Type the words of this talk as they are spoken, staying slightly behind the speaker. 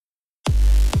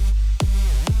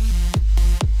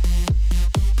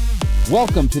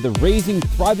Welcome to the Raising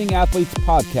Thriving Athletes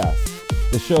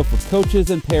podcast, the show for coaches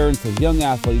and parents of young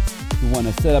athletes who want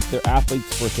to set up their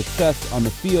athletes for success on the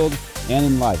field and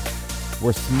in life,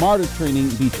 where smarter training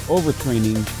beats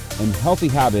overtraining and healthy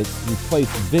habits replace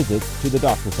visits to the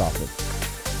doctor's office.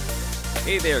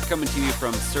 Hey there, coming to you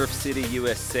from Surf City,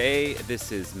 USA.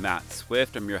 This is Matt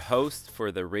Swift. I'm your host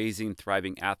for the Raising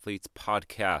Thriving Athletes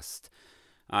podcast.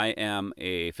 I am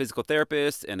a physical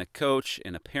therapist and a coach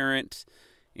and a parent,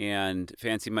 and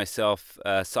fancy myself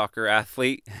a soccer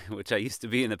athlete, which I used to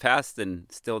be in the past and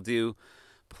still do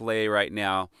play right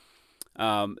now.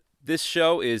 This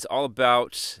show is all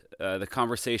about the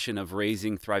conversation of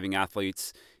raising thriving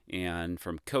athletes, and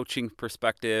from coaching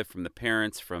perspective, from the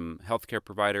parents, from healthcare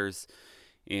providers.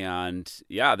 And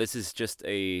yeah, this is just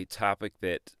a topic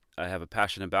that I have a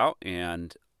passion about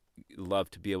and love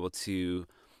to be able to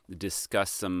discuss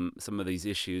some of these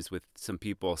issues with some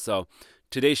people. So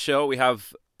today's show, we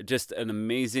have just an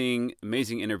amazing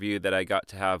interview that I got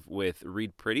to have with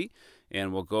Reid Priddy,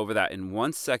 and we'll go over that in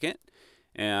 1 second.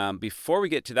 And before we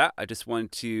get to that, I just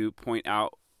wanted to point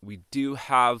out we do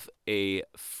have a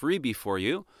freebie for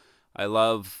you. I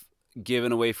love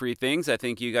giving away free things. I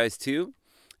think you guys too.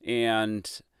 And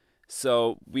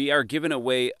so we are giving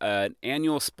away an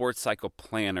annual sports cycle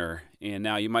planner. And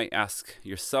now you might ask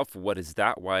yourself, what is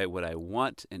that? Why would I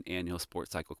want an annual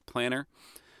sports cycle planner?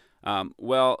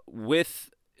 Well, with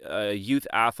youth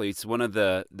athletes, one of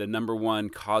the number one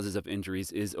causes of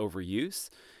injuries is overuse.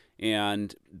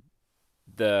 And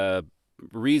the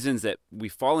reasons that we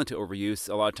fall into overuse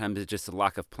a lot of times is just a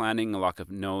lack of planning, a lack of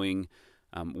knowing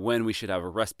when we should have a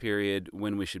rest period,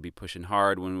 when we should be pushing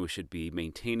hard, when we should be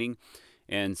maintaining.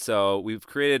 And so we've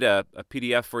created a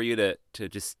PDF for you to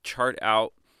just chart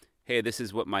out, hey, this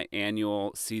is what my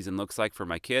annual season looks like for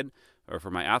my kid or for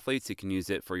my athletes. You can use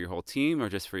it for your whole team or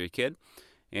just for your kid.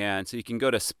 And so you can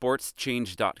go to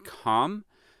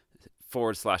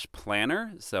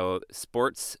sportschange.com/planner. So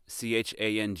sports,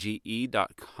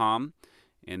 CHANGE.com,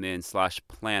 and then /planner,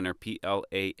 PLANNER.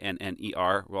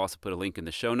 We'll also put a link in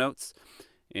the show notes,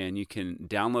 and you can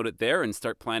download it there and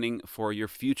start planning for your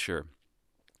future.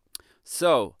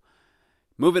 So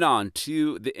moving on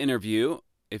to the interview.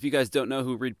 If you guys don't know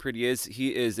who Reid Priddy is,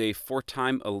 he is a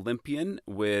 4-time Olympian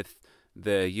with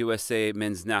the USA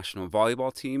men's national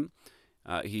volleyball team.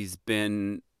 He's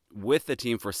been with the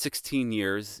team for 16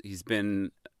 years. He's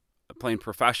been playing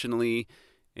professionally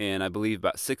in, I believe,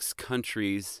 about 6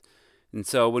 countries. And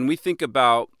so when we think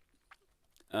about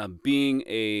making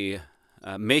it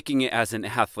as an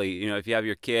athlete, if you have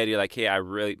your kid, you're like, hey,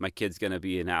 my kid's going to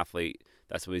be an athlete.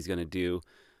 That's what he's going to do.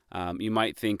 You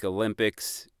might think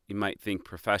Olympics. You might think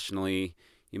professionally.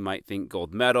 You might think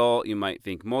gold medal. You might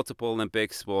think multiple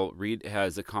Olympics. Well, Reid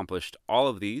has accomplished all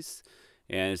of these,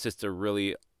 and it's just a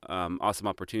really awesome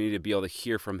opportunity to be able to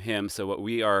hear from him. So what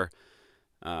we are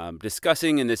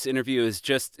discussing in this interview is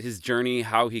just his journey,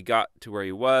 how he got to where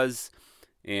he was,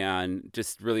 and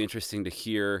just really interesting to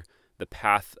hear the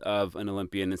path of an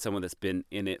Olympian and someone that's been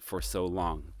in it for so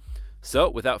long. So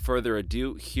without further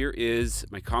ado, here is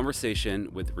my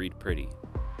conversation with Reid Priddy.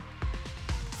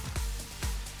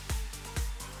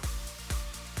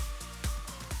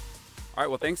 All right,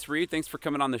 well, thanks, Reid. Thanks for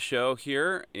coming on the show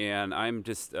here, and I'm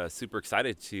just super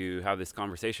excited to have this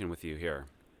conversation with you here.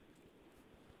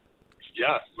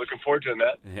 Yeah, looking forward to it,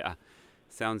 Matt. Yeah,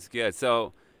 sounds good.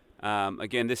 So,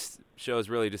 again, this show is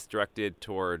really just directed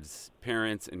towards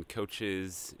parents and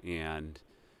coaches, and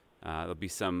there'll be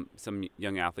some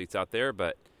young athletes out there,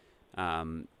 but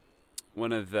one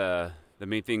of the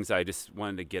main things I just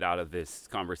wanted to get out of this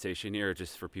conversation here,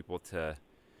 just for people to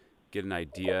get an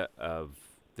idea of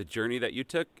the journey that you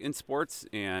took in sports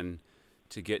and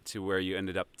to get to where you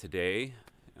ended up today.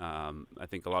 I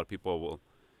think a lot of people will,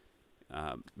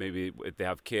 maybe if they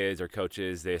have kids or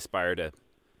coaches, they aspire to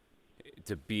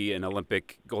be an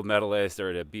Olympic gold medalist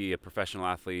or to be a professional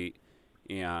athlete.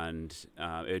 And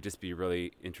it would just be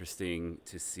really interesting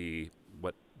to see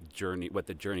what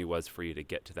the journey was for you to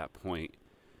get to that point.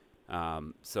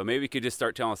 So maybe you could just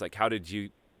start telling us, like, how did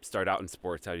you start out in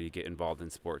sports? How did you get involved in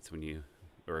sports when you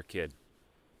were a kid?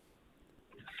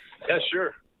 Yeah,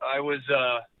 sure. I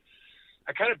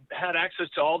kind of had access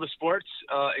to all the sports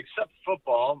except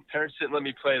football. Parents didn't let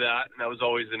me play that, and that was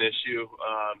always an issue.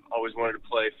 Always wanted to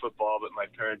play football, but my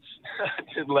parents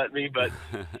didn't let me. But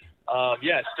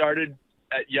started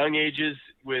at young ages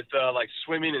with like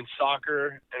swimming and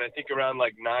soccer, and I think around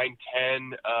like 9,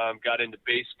 10, got into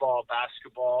baseball,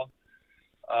 basketball.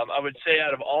 I would say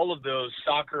out of all of those,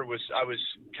 I was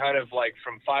kind of like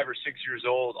from 5 or 6 years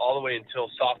old all the way until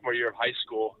sophomore year of high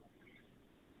school,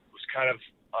 was kind of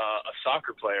a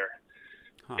soccer player.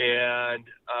 And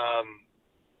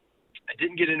I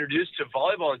didn't get introduced to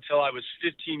volleyball until I was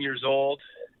 15 years old,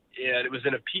 and it was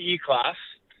in a PE class.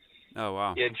 Oh,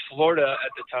 wow. In Florida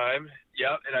at the time.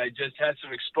 Yep. And I just had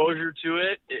some exposure to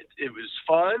it. It was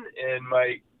fun. And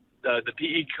the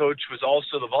PE coach was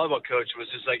also the volleyball coach, and was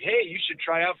just like, hey, you should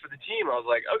try out for the team. I was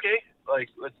like, okay, like,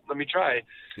 let me try.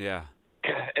 Yeah.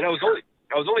 And I was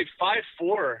only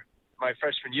 5'4" my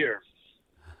freshman year.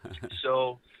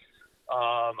 So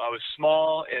I was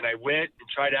small, and I went and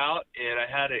tried out, and I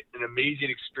had an amazing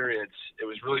experience. It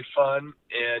was really fun.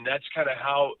 And that's kind of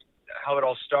how it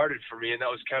all started for me. And that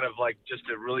was kind of like just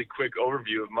a really quick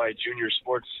overview of my junior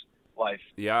sports life.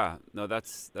 Yeah, no,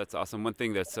 that's awesome. One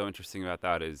thing that's so interesting about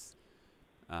that is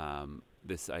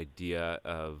this idea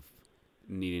of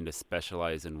needing to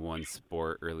specialize in one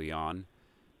sport early on.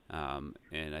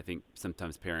 And I think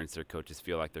sometimes parents or coaches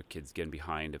feel like their kids getting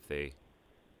behind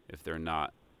if they're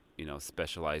not,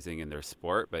 specializing in their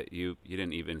sport. But you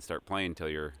didn't even start playing until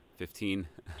you're 15.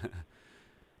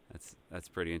 That's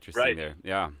pretty interesting. Right. There.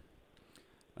 Yeah.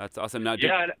 That's awesome. Now, go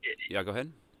ahead.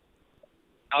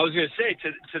 I was going to say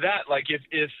to that, like,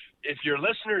 if your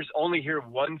listeners only hear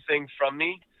one thing from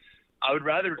me, I would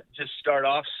rather just start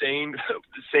off saying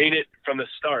it from the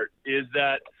start, is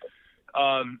that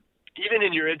even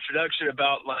in your introduction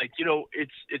about, like,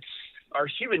 it's our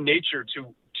human nature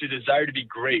to desire to be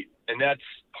great, and that's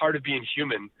part of being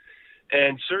human.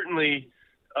 And certainly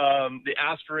the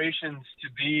aspirations to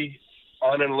be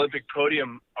on an Olympic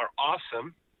podium are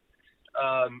awesome.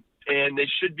 And they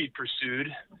should be pursued,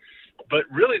 but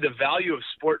really the value of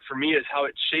sport for me is how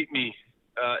it shaped me,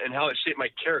 and how it shaped my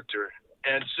character.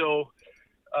 And so,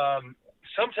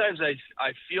 sometimes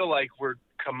I feel like we're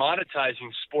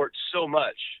commoditizing sport so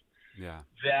much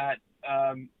that,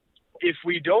 if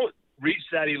we don't reach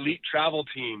that elite travel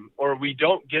team, or we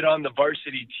don't get on the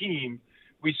varsity team,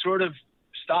 we sort of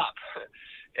stop.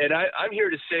 And I'm here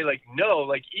to say, like, no,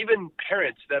 like, even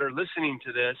parents that are listening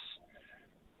to this,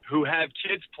 who have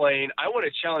kids playing, I want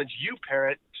to challenge you,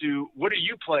 parent, to what are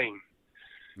you playing?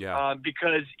 Yeah.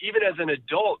 Because even as an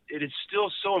adult, it is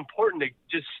still so important to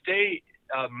just stay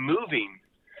moving,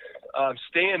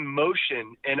 stay in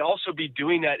motion, and also be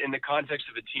doing that in the context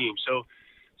of a team.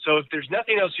 So if there's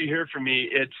nothing else you hear from me,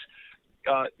 it's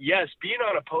yes, being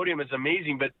on a podium is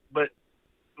amazing, but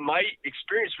my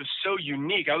experience was so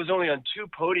unique. I was only on 2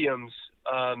 podiums.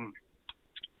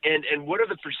 And what are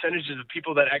the percentages of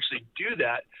people that actually do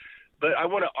that? But I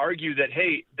want to argue that,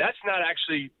 hey, that's not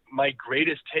actually my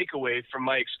greatest takeaway from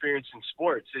my experience in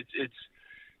sports.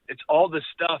 It's all the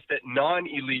stuff that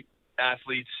non-elite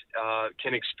athletes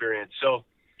can experience. So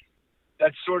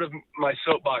that's sort of my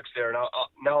soapbox there. And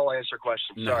now I'll answer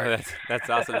questions. Sorry. No, that's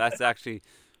awesome. That's actually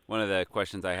one of the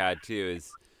questions I had too.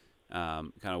 Is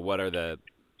kind of what are the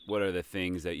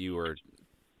things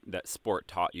that sport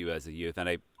taught you as a youth? And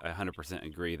I 100%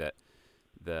 agree that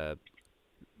the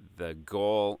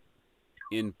goal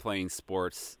in playing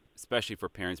sports, especially for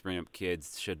parents bringing up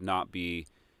kids, should not be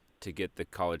to get the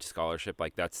college scholarship.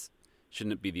 Like,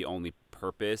 shouldn't be the only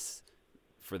purpose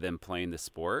for them playing the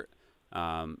sport.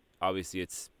 Obviously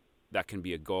that can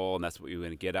be a goal, and that's what you're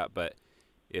going to get at. But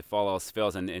if all else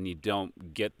fails and you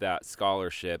don't get that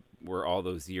scholarship, were all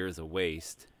those years a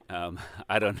waste?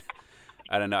 I don't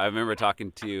know. I remember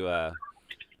talking to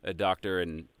a doctor,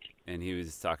 and he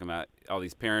was talking about all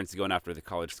these parents going after the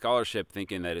college scholarship,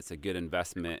 thinking that it's a good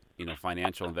investment,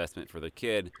 financial investment for their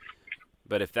kid.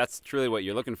 But if that's truly what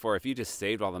you're looking for, if you just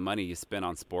saved all the money you spent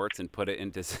on sports and put it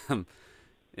into some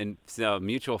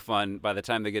mutual fund, by the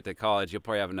time they get to college, you'll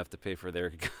probably have enough to pay for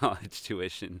their college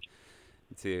tuition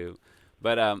too.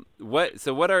 But what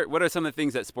are some of the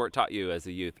things that sport taught you as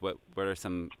a youth? What are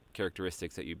some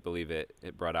characteristics that you believe it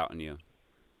brought out in you?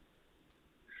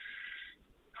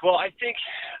 Well, I think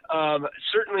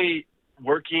certainly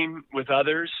working with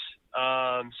others.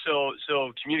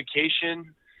 So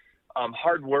communication,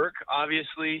 hard work,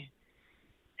 obviously,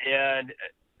 and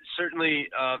certainly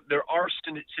there are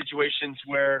situations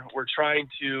where we're trying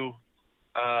to,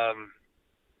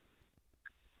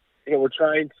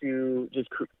 just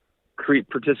create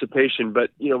participation. But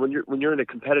when you're in a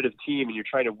competitive team and you're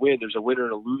trying to win, there's a winner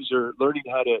and a loser. Learning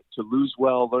how to lose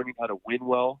well, learning how to win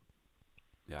well.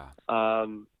 Yeah.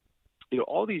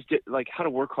 All these, like how to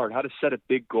work hard, how to set a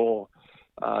big goal.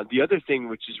 The other thing,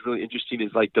 which is really interesting,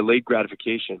 is like delayed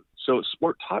gratification. So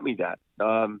sport taught me that.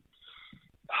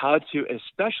 How to,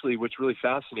 especially what's really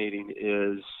fascinating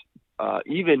is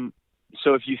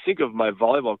so if you think of my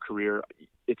volleyball career,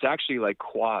 it's actually like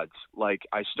quads. Like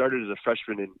I started as a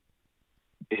freshman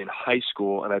in high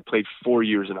school, and I played 4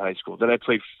 years in high school. Then I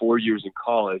played 4 years in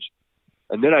college.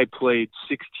 And then I played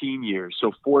 16 years,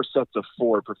 so 4 sets of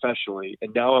 4 professionally.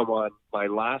 And now I'm on my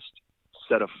last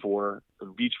set of 4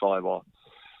 in beach volleyball.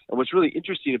 And what's really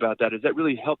interesting about that is that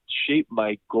really helped shape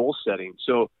my goal setting.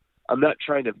 So I'm not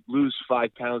trying to lose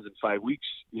 5 pounds in 5 weeks.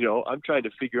 I'm trying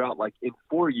to figure out, like, in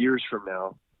 4 years from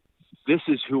now, this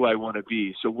is who I want to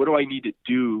be. So what do I need to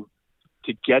do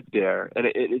to get there? And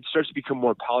it starts to become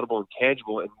more palatable and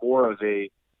tangible, and more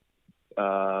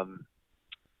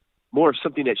of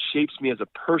something that shapes me as a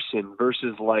person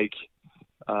versus like,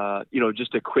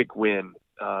 just a quick win.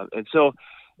 And so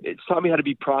it's taught me how to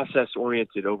be process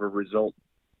oriented over result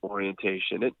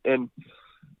orientation. And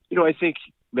I think,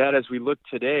 Matt, as we look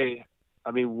today,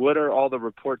 I mean, what are all the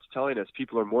reports telling us?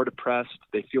 People are more depressed.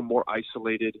 They feel more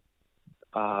isolated.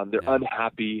 They're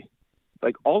unhappy.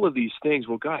 Like, all of these things.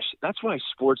 Well, gosh, that's why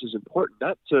sports is important,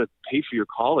 not to pay for your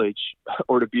college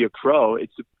or to be a pro.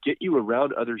 It's to get you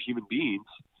around other human beings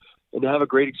and to have a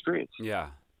great experience. Yeah,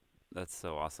 that's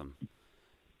so awesome.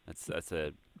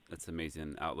 That's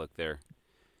amazing outlook there.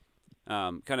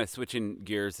 Kind of switching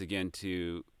gears again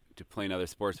to playing other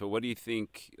sports, but what do you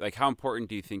think, like, how important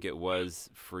do you think it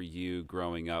was for you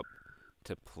growing up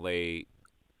to play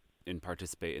and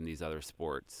participate in these other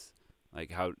sports?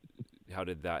 Like, how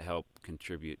did that help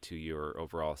contribute to your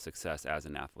overall success as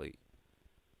an athlete?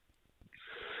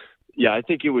 Yeah, I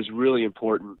think it was really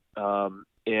important.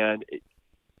 And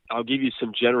I'll give you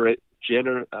some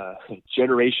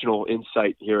generational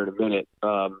insight here in a minute.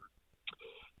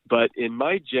 But in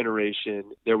my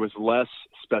generation, there was less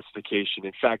specification.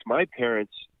 In fact, my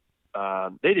parents,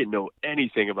 they didn't know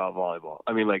anything about volleyball.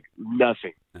 I mean, like,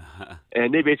 nothing.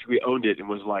 And they basically owned it and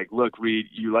was like, look, Reed,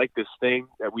 you like this thing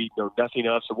that we know nothing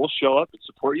of, so we'll show up and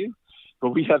support you, but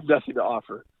we have nothing to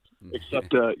offer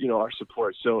except, our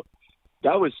support. So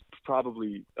that was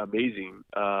probably amazing.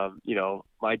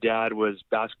 My dad was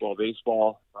basketball,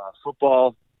 baseball,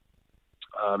 football.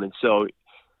 And so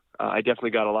I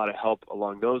definitely got a lot of help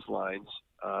along those lines.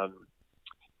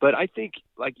 But I think,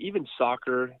 like, even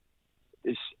soccer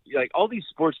is, like, all these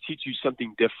sports teach you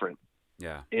something different.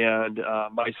 Yeah. And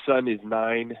my son is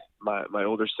 9. My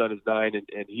older son is 9,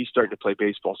 and he's starting to play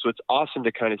baseball. So it's awesome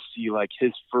to kind of see, like,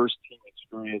 his first team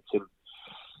experience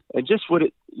and just what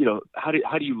it, how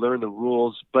do you learn the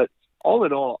rules? But all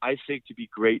in all, I think to be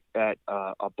great at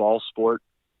a ball sport,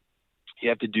 you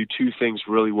have to do 2 things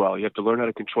really well. You have to learn how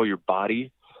to control your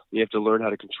body. You have to learn how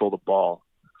to control the ball.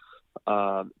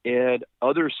 And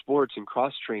other sports and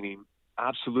cross training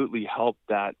absolutely help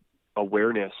that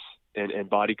awareness and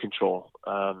body control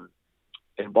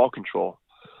and ball control.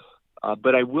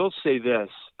 But I will say this.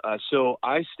 So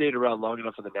I stayed around long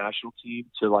enough on the national team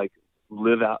to, like,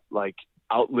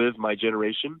 outlive my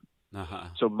generation. Uh-huh.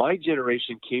 So my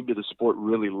generation came to the sport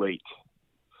really late.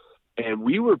 And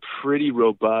we were pretty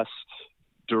robust,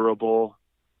 durable,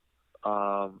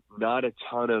 not a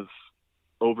ton of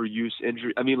overuse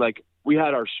injury. I mean, like, we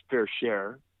had our fair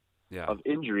share of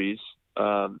injuries.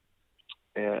 But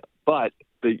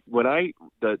the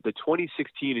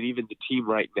 2016 and even the team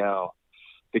right now,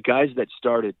 the guys that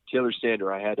started, Taylor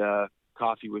Sander, I had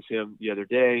coffee with him the other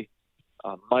day,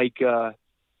 Micah,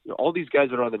 all these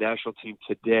guys that are on the national team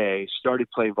today started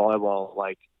playing volleyball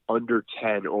like under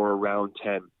 10 or around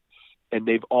 10, and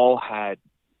they've all had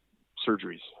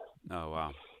surgeries. Oh,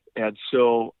 wow. And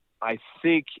so I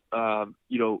think,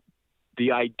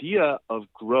 the idea of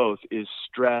growth is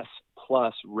stress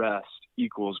plus rest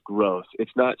equals growth.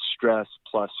 It's not stress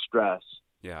plus stress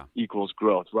equals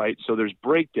growth, right? So there's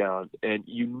breakdown, and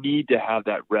you need to have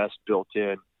that rest built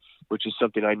in, which is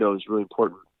something I know is really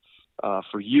important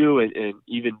for you and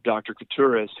even Dr.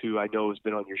 Katuris, who I know has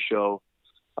been on your show,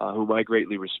 whom I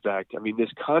greatly respect. I mean,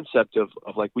 this concept of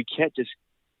like, we can't just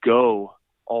go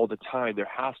all the time. There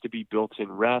has to be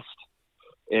built-in rest,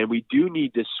 and we do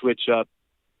need to switch up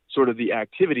sort of the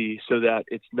activity so that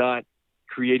it's not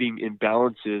creating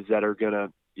imbalances that are going to,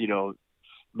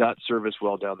 not serve us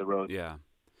well down the road. Yeah.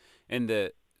 And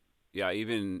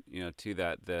even, to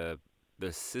that, the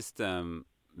system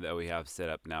that we have set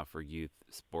up now for youth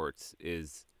sports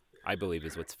I believe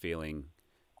is what's failing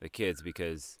the kids,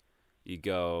 because you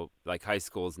go, like, high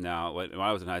schools now. When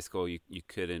I was in high school, you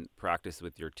couldn't practice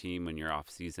with your team when you're off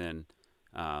season.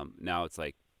 Now it's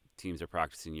like teams are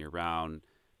practicing year round.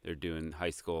 They're doing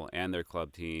high school and their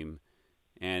club team.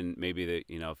 And maybe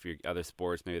if you're other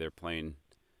sports, maybe they're playing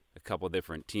a couple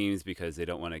different teams because they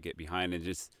don't want to get behind. And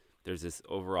just, there's this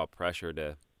overall pressure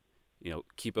to,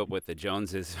 keep up with the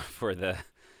Joneses for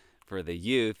the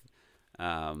youth.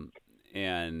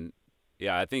 And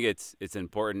yeah, I think it's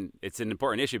important. It's an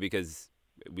important issue because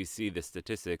we see the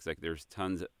statistics, like, there's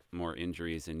tons more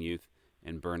injuries in youth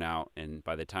and burn out. And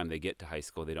by the time they get to high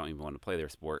school, they don't even want to play their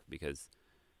sport because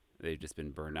they've just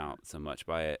been burned out so much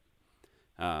by it.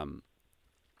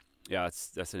 Yeah,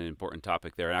 that's an important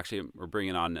topic there. And actually, we're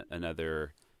bringing on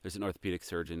there's an orthopedic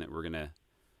surgeon that we're going to,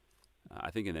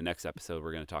 I think in the next episode,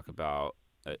 we're going to talk about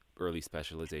early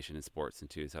specialization in sports and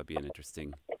too. So that'll be an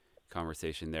interesting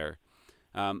conversation there.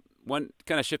 One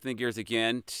kind of shifting gears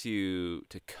again to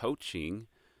coaching.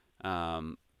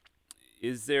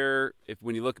 Is there,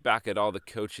 when you look back at all the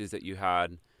coaches that you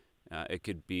had, it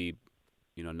could be,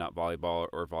 not volleyball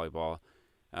or volleyball.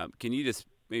 Can you just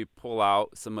maybe pull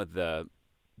out some of the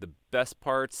best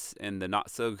parts and the not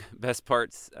so best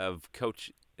parts of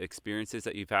coach experiences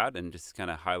that you've had, and just kind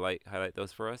of highlight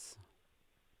those for us?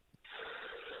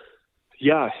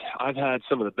 Yeah, I've had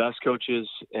some of the best coaches,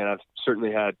 and I've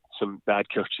certainly had some bad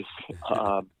coaches.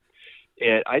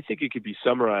 And I think it could be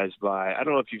summarized by, I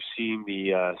don't know if you've seen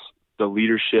the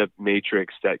leadership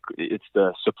matrix, that it's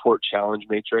the support challenge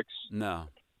matrix. No.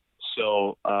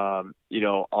 So, on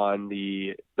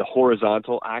the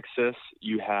horizontal axis,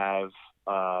 you have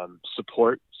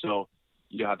support. So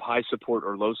you have high support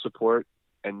or low support.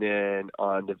 And then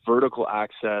on the vertical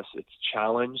axis, it's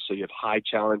challenge. So you have high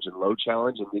challenge and low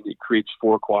challenge, and then it creates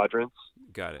 4 quadrants.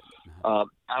 Got it.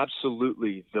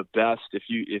 Absolutely the best. If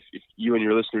you and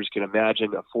your listeners can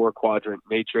imagine a 4-quadrant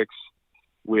matrix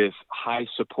with high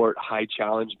support, high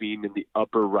challenge being in the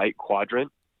upper right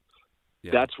quadrant,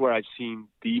 that's where I've seen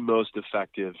the most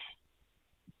effective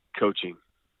coaching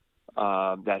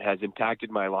that has impacted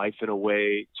my life in a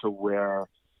way to where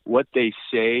what they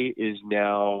say is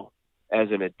now, as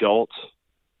an adult,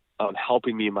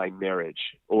 helping me in my marriage,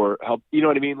 or help, you know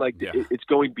what I mean? Like it's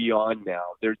going beyond now.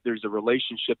 There's a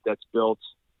relationship that's built,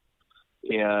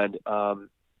 and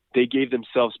they gave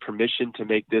themselves permission to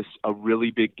make this a really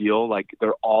big deal. Like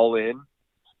they're all in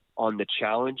on the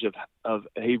challenge of,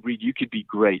 hey, Reed, you could be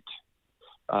great.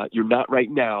 You're not right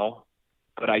now,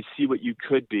 but I see what you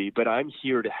could be, but I'm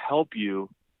here to help you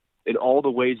in all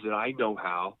the ways that I know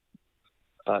how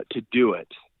to do it.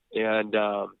 And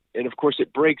of course,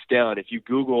 it breaks down. If you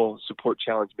Google support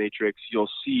challenge matrix, you'll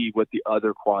see what the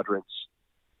other quadrants,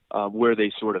 where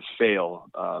they sort of fail.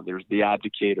 There's the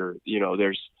abdicator,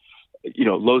 there's,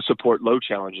 low support, low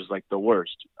challenge is like the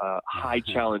worst. High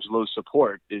challenge, low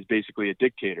support is basically a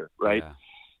dictator, right? Yeah.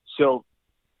 So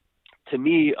to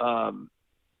me,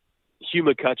 Hugh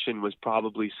McCutcheon was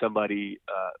probably somebody,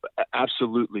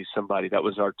 absolutely somebody. That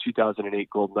was our 2008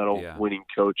 gold medal winning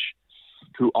coach,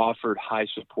 who offered high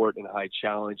support and high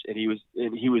challenge. And he was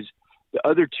the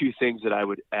other 2 things that I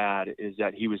would add is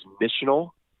that he was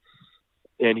missional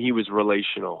and he was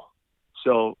relational.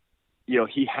 So,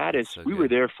 he had us, we were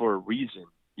there for a reason,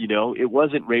 it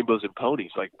wasn't rainbows and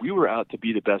ponies. Like we were out to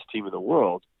be the best team in the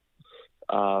world.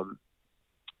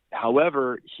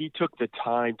 However, he took the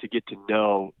time to get to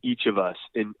know each of us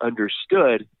and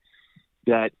understood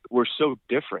that we're so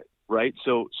different, right?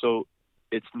 So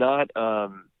it's not,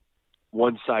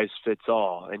 one size fits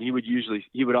all. And he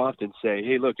would often say,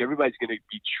 hey, look, everybody's going to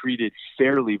be treated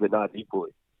fairly, but not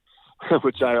equally,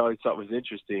 which I always thought was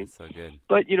interesting. That's so good.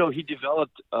 But, he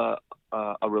developed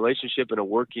a relationship and a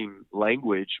working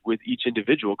language with each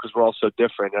individual because we're all so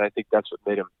different. And I think that's what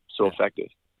made him so effective.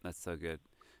 That's so good.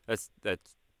 That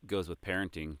goes with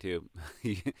parenting too.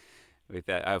 With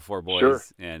that, I have 4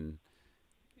 boys, and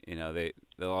they'll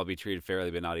all be treated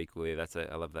fairly, but not equally.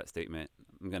 I love that statement.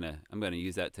 I'm gonna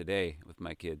use that today with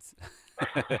my kids.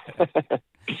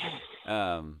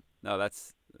 No, that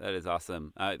is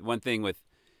awesome. One thing with,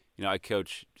 I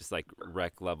coach just like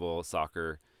rec level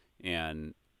soccer,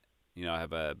 and I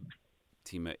have a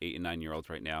team of 8 and 9-year-olds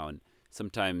right now, and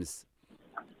sometimes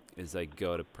as I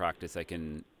go to practice, I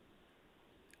can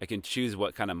choose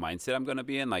what kind of mindset I'm going to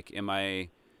be in. Like, am I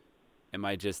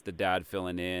just the dad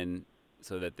filling in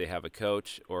so that they have a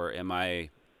coach, or am I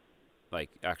like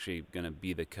actually going to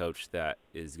be the coach that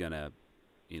is going to,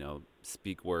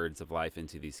 speak words of life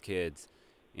into these kids?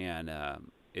 And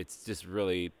it's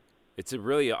a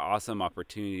really awesome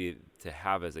opportunity to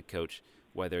have as a coach,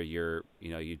 whether you're,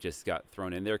 you just got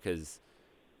thrown in there because,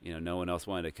 no one else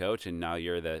wanted to coach, and now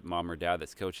you're the mom or dad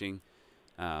that's coaching,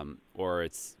 or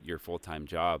it's your full-time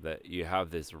job, that you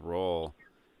have this role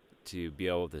to be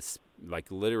able to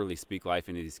literally speak life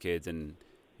into these kids. And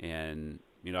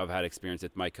I've had experience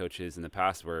with my coaches in the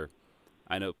past where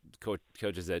I know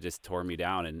coaches that just tore me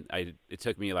down, and it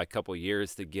took me like a couple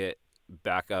years to get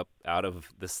back up out of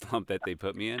the slump that they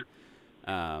put me in.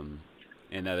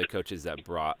 And other coaches that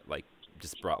brought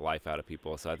life out of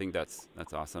people. So I think that's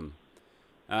awesome.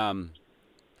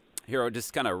 Here, I'll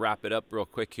just kind of wrap it up real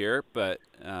quick here, but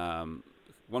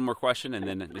one more question, and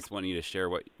then I just want you to share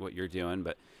what you're doing.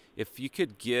 But If you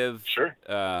could give Sure.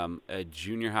 a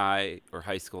junior high or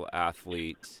high school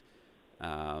athlete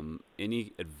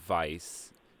any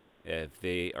advice if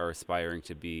they are aspiring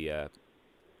to be a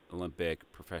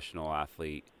Olympic professional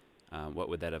athlete, what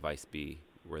would that advice be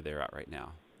where they're at right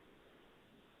now?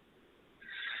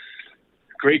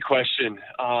 Great question.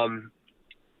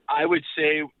 I would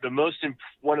say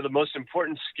one of the most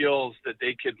important skills that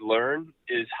they could learn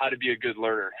is how to be a good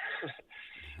learner.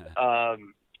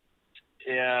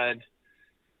 And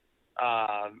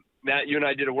Matt, you and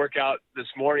I did a workout this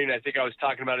morning. I think I was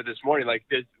talking about it this morning. Like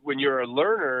when you're a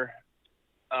learner,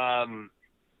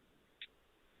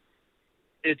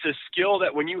 it's a skill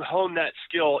that when you hone that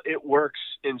skill, it works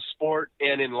in sport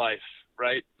and in life,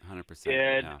 right? 100%.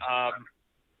 And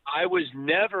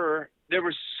there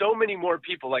were so many more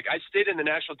people. Like I stayed in the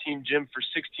national team gym for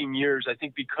 16 years, I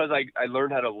think because I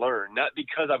learned how to learn, not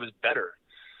because I was better.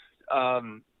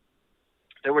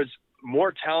 There was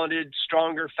more talented,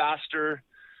 stronger, faster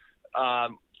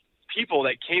people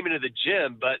that came into the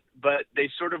gym, but they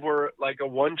sort of were like a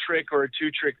one trick or a two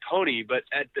trick pony. But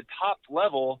at the top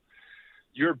level,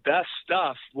 your best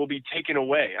stuff will be taken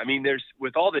away. I mean,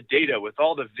 with all the data, with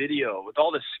all the video, with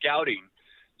all the scouting,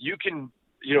 you can,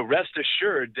 rest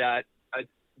assured that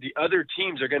the other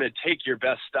teams are going to take your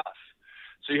best stuff.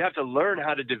 So you have to learn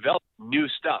how to develop new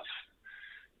stuff.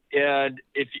 And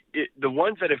the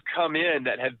ones that have come in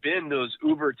that have been those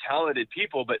uber talented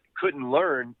people but couldn't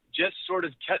learn just sort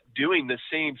of kept doing the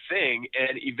same thing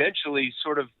and eventually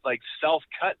sort of like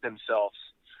self-cut themselves.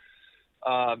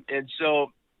 And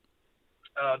so,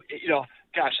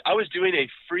 I was doing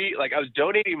I was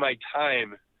donating my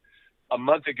time a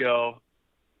month ago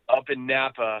up in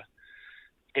Napa,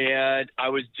 and I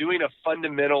was doing a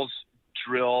fundamentals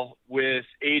drill with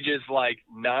ages like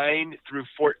 9 through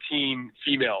 14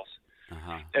 females.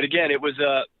 Uh-huh. And again, it was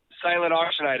a silent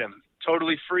auction item,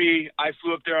 totally free. I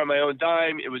flew up there on my own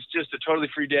dime. It was just a totally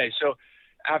free day. So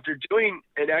after doing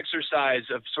an exercise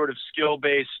of sort of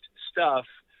skill-based stuff,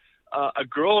 a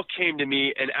girl came to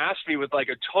me and asked me with like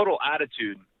a total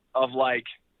attitude of like,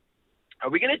 are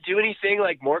we going to do anything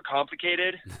like more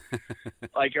complicated?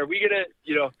 Like, are we going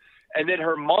to, and then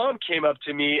her mom came up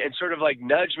to me and sort of like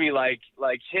nudged me, like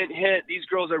hint, hint, these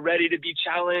girls are ready to be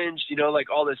challenged, like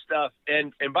all this stuff.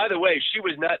 And by the way, she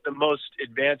was not the most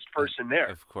advanced person there.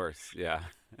 Of course. Yeah.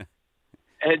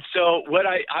 And so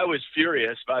I was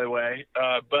furious, by the way,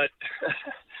 but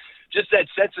just that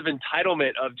sense of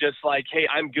entitlement of just like, hey,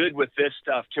 I'm good with this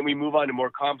stuff. Can we move on to more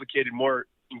complicated, more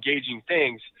engaging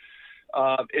things?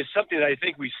 Is something that I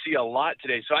think we see a lot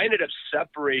today. So I ended up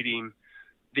separating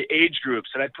the age groups,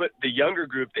 and I put the younger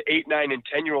group, the 8, 9, and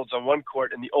 10-year-olds on one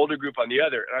court and the older group on the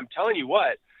other. And I'm telling you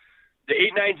what, the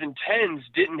 8, 9s, and 10s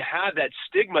didn't have that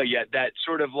stigma yet, that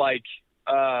sort of like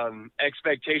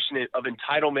expectation of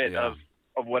entitlement of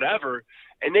whatever,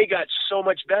 and they got so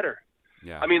much better.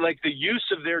 Yeah. I mean, like the use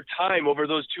of their time over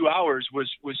those 2 hours was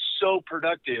so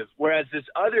productive. Whereas this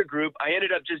other group, I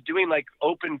ended up just doing like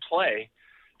open play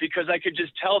because I could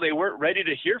just tell they weren't ready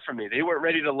to hear from me. They weren't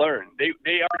ready to learn. They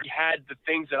already had the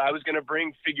things that I was going to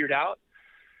bring figured out,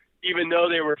 even though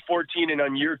they were 14 and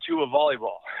on year 2 of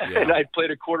volleyball. Yeah. And I'd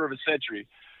played a quarter of a century.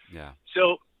 Yeah.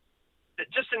 So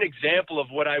just an example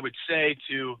of what I would say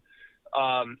to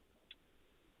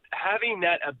having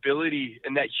that ability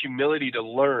and that humility to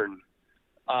learn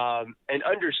and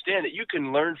understand that you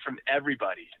can learn from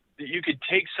everybody, that you could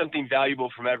take something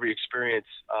valuable from every experience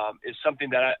is something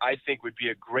that I think would be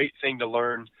a great thing to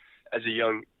learn as a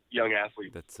young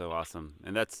athlete. That's so awesome.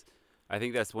 And I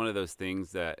think that's one of those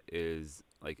things that is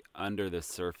like under the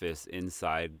surface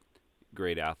inside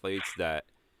great athletes that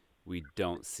we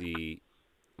don't see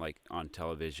like on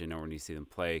television or when you see them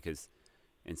play.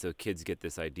 And so kids get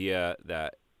this idea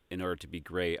that in order to be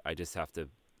great, I just have to,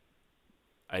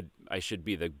 I should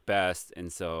be the best.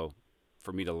 And so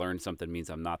for me to learn something means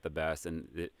I'm not the best.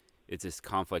 And it's this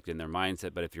conflict in their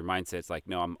mindset. But if your mindset's like,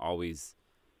 no, I'm always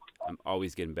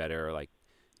getting better. Or like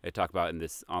I talk about in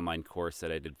this online course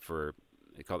that I did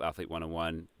called Athlete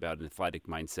 101 about an athletic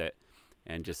mindset.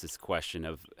 And just this question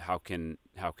of how can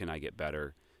I get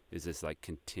better is this like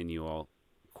continual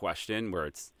question where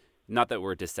it's not that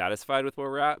we're dissatisfied with where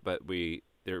we're at, but we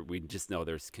just know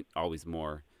there's always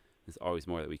more. There's always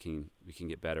more that we can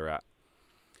get better at.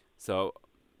 So,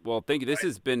 well, thank you. This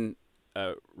has been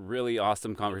a really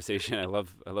awesome conversation. I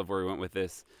love where we went with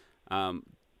this.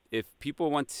 If people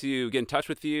want to get in touch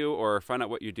with you or find out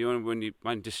what you're doing, would you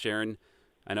mind just sharing?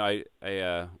 I know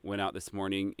I went out this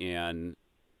morning and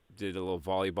did a little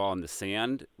volleyball in the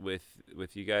sand with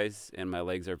you guys, and my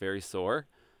legs are very sore,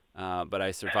 but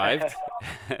I survived.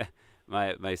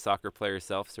 My soccer player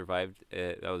self survived.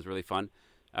 That was really fun.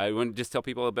 I want to just tell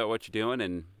people about what you're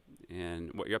doing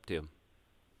and what you're up to.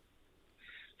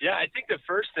 Yeah, I think the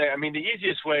first thing, the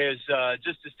easiest way is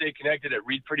just to stay connected at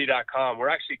readpretty.com. We're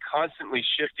actually constantly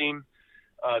shifting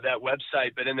that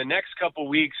website, but in the next couple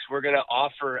weeks, we're going to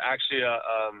offer actually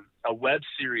a web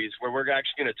series where we're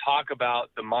actually going to talk about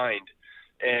the mind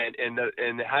and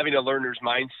having a learner's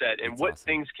mindset and what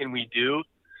things can we do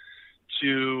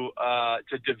to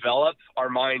develop our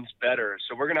minds better.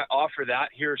 So we're going to offer that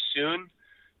here soon.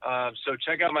 So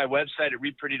check out my website at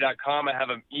readpretty.com. I have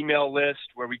an email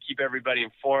list where we keep everybody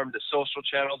informed, the social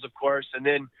channels, of course, and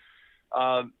then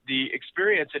the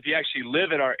experience. If you actually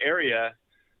live in our area,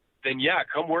 then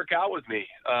come work out with me.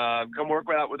 Come work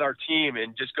out with our team,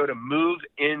 and just go to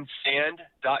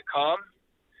moveinsand.com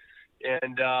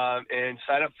and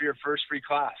sign up for your first free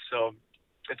class. So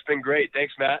it's been great.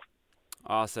 Thanks, Matt.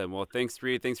 Awesome. Well, thanks,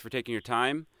 Reed. Thanks for taking your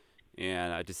time.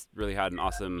 And I just really had an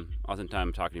awesome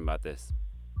time talking about this.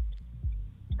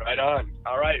 Right on.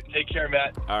 All right. Take care,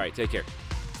 Matt. All right. Take care.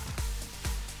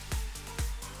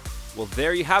 Well,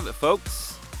 there you have it,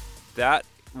 folks. That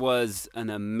was an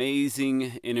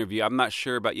amazing interview. I'm not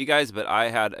sure about you guys, but I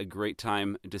had a great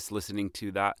time just listening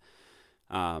to that.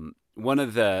 One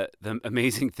of the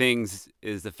amazing things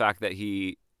is the fact that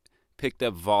he picked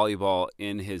up volleyball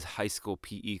in his high school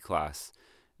PE class.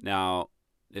 Now,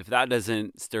 if that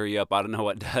doesn't stir you up, I don't know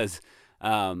what does.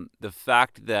 The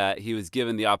fact that he was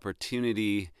given the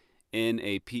opportunity in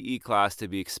a PE class to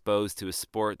be exposed to a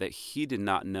sport that he did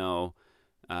not know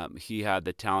he had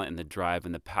the talent and the drive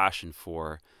and the passion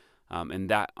for, and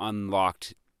that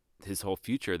unlocked his whole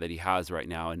future that he has right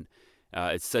now. And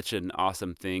it's such an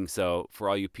awesome thing. So for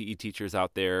all you PE teachers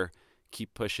out there,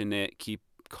 keep pushing it, keep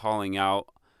calling out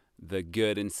the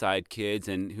good inside kids,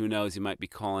 and who knows, you might be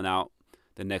calling out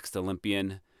the next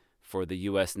Olympian for the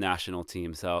U.S. national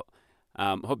team. So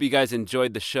hope you guys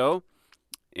enjoyed the show,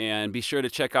 and be sure to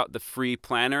check out the free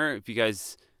planner. If you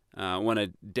guys want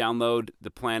to download the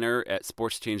planner at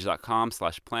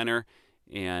sportschange.com/planner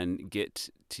and get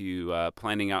to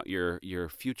planning out your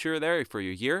future there for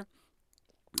your year.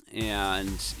 And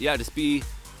just be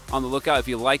on the lookout. If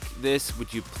you like this,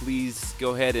 would you please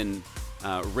go ahead and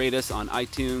rate us on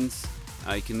iTunes.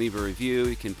 You can leave a review.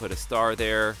 You can put a star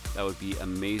there. That would be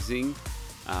amazing.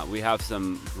 We have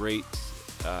some great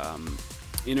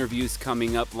interviews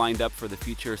coming up, lined up for the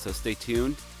future, so stay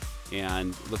tuned and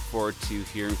look forward to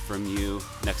hearing from you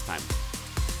next time.